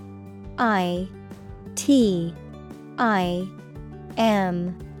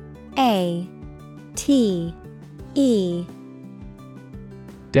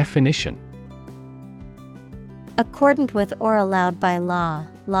 Definition. Accordant with or allowed by law,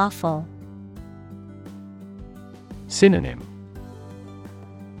 lawful. Synonym.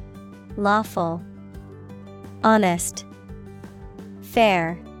 Lawful, honest,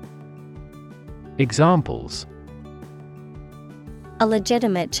 fair. Examples. A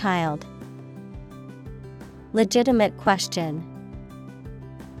legitimate child. Legitimate question.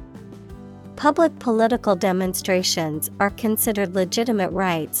 Public political demonstrations are considered legitimate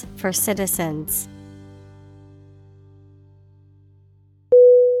rights for citizens.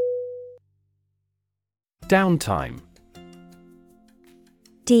 Downtime.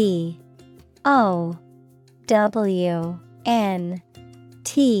 DOWNTIME.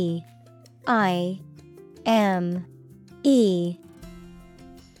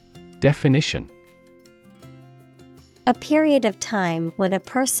 Definition. A period of time when a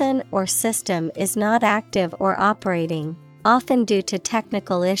person or system is not active or operating, often due to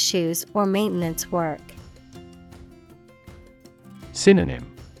technical issues or maintenance work. Synonym: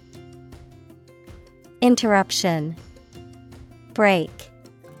 Interruption, break,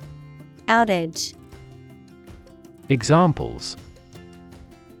 outage. Examples: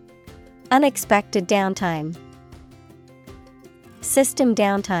 Unexpected downtime, system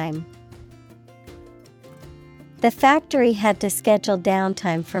downtime. The factory had to schedule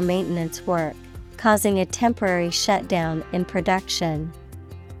downtime for maintenance work, causing a temporary shutdown in production.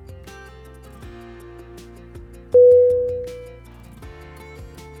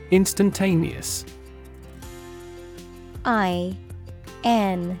 Instantaneous. Instantaneous.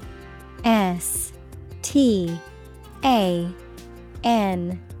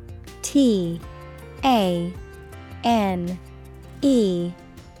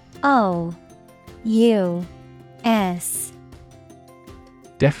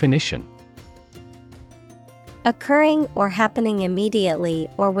 Definition: Occurring or happening immediately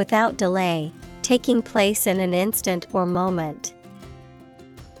or without delay, taking place in an instant or moment.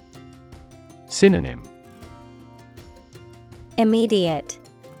 Synonym: Immediate,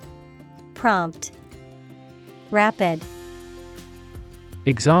 prompt, rapid.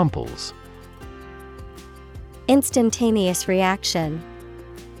 Examples: Instantaneous reaction,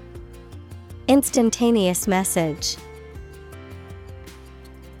 instantaneous message.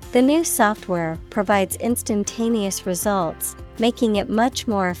 The new software provides instantaneous results, making it much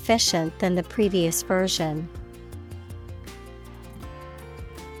more efficient than the previous version.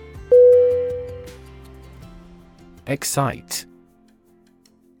 Excite.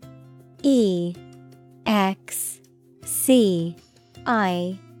 EXCITE.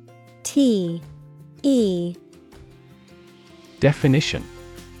 Definition: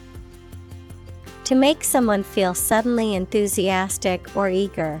 To make someone feel suddenly enthusiastic or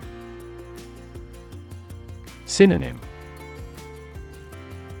eager. Synonym: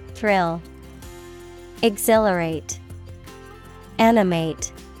 Thrill, exhilarate,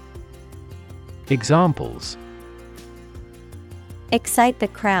 animate. Examples: Excite the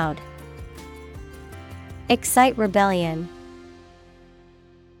crowd, excite rebellion.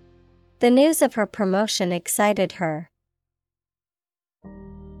 The news of her promotion excited her.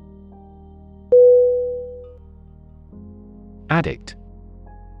 Addict.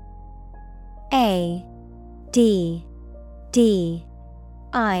 ADDICT.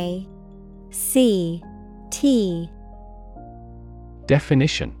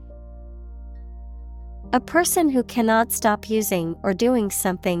 Definition: A person who cannot stop using or doing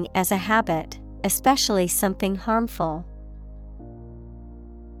something as a habit, especially something harmful.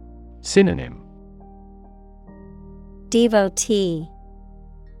 Synonym: Devotee,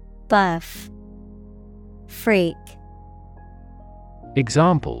 buff, freak.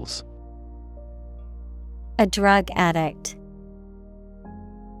 Examples: A drug addict,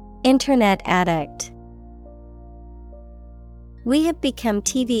 internet addict. We have become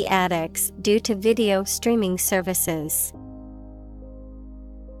TV addicts due to video streaming services.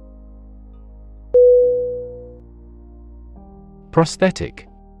 Prosthetic.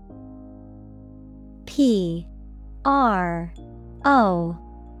 PROSTHETIC.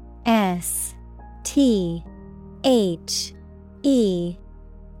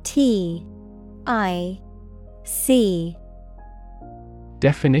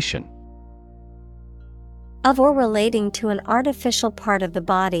 Definition: Of or relating to an artificial part of the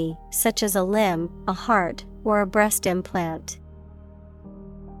body, such as a limb, a heart, or a breast implant.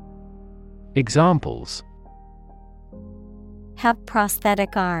 Examples: Have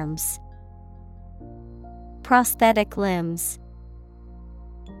prosthetic arms, prosthetic limbs.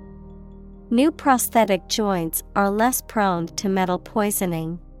 New prosthetic joints are less prone to metal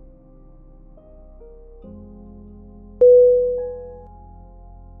poisoning.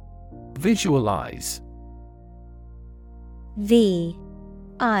 Visualize. VISUALIZE.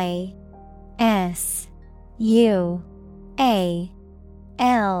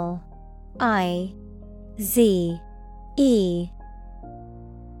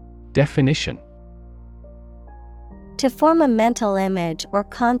 Definition: To form a mental image or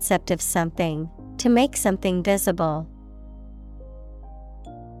concept of something, to make something visible.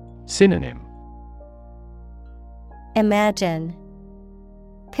 Synonym: Imagine,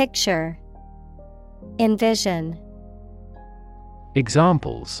 picture, envision.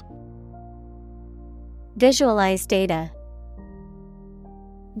 Examples: Visualize data,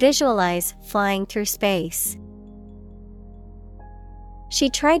 visualize flying through space. She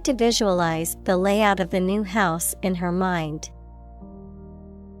tried to visualize the layout of the new house in her mind.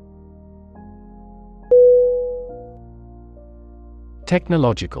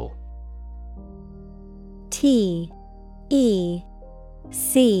 Technological. T E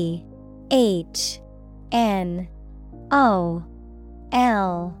C H N O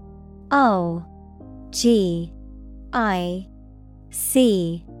L O G I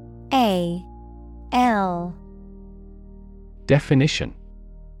C A L. Definition.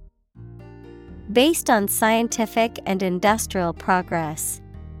 Based on scientific and industrial progress.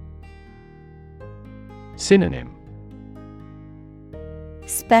 Synonym.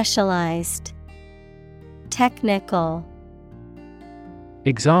 Specialized, technical.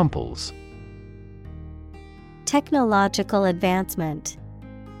 Examples. Technological advancement.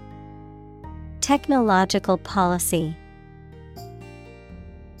 Technological policy.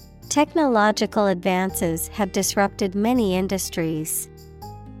 Technological advances have disrupted many industries.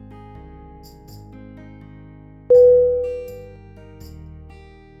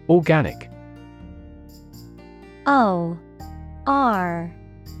 Organic. O R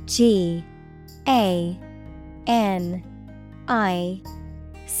G A N I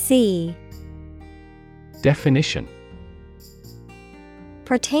C. Definition.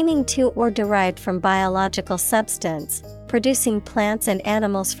 Pertaining to or derived from biological substance, producing plants and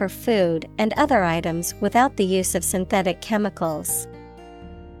animals for food and other items without the use of synthetic chemicals.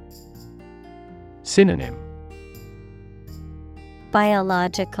 Synonym.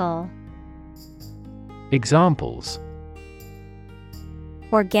 Biological. Examples.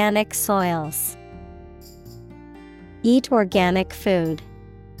 Organic soils. Eat organic food.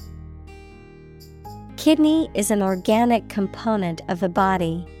 Kidney is an organic component of the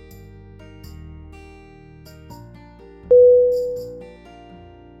body.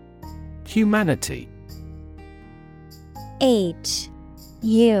 Humanity. H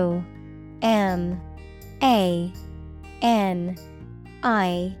U M A N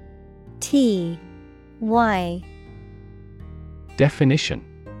I T Y. Definition.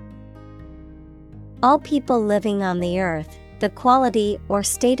 All people living on the earth, the quality or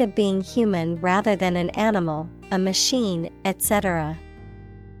state of being human rather than an animal, a machine, etc.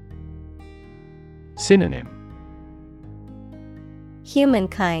 Synonym.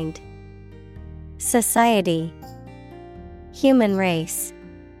 Humankind. Society. Human race.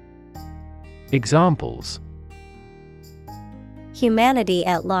 Examples. Humanity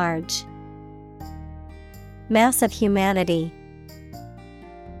at large. Mass of humanity.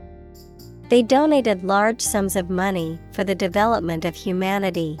 They donated large sums of money for the development of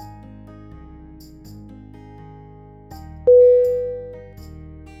humanity.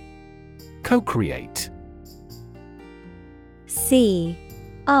 Co-create. C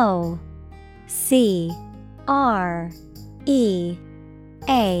O C R E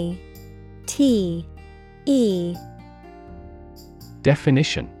A T E.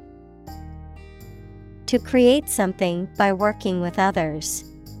 Definition. To create something by working with others.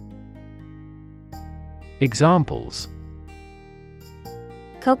 Examples.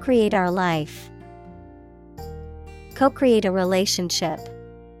 Co-create our life. Co-create a relationship.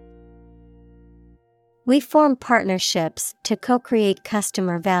 We form partnerships to co-create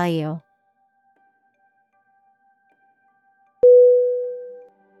customer value.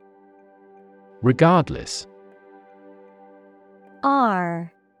 Regardless.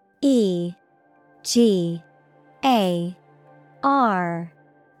 R E G A R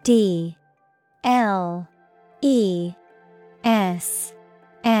D L E S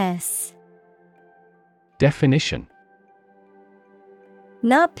S. Definition.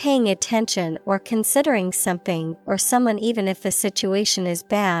 Not paying attention or considering something or someone even if the situation is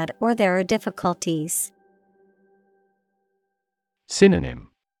bad or there are difficulties. Synonym.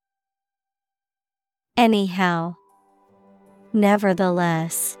 Anyhow.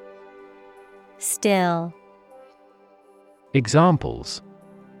 Nevertheless. Still. Examples.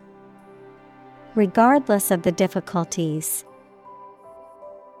 Regardless of the difficulties.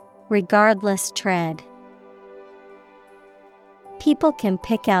 Regardless tread. People can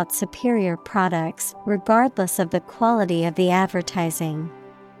pick out superior products regardless of the quality of the advertising.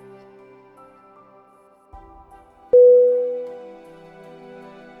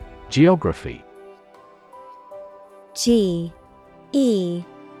 Geography. G E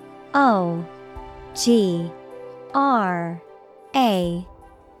O G R A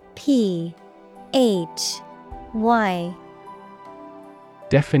P H Y.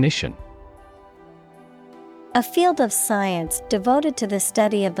 Definition. A field of science devoted to the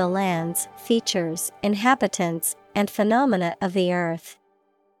study of the lands, features, inhabitants, and phenomena of the earth.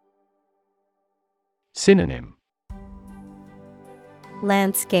 Synonym.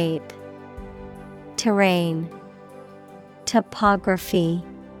 Landscape. Terrain. Topography.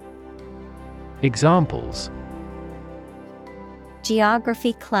 Examples.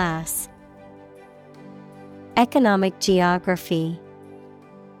 Geography class. Economic geography.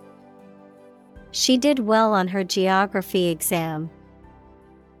 She did well on her geography exam.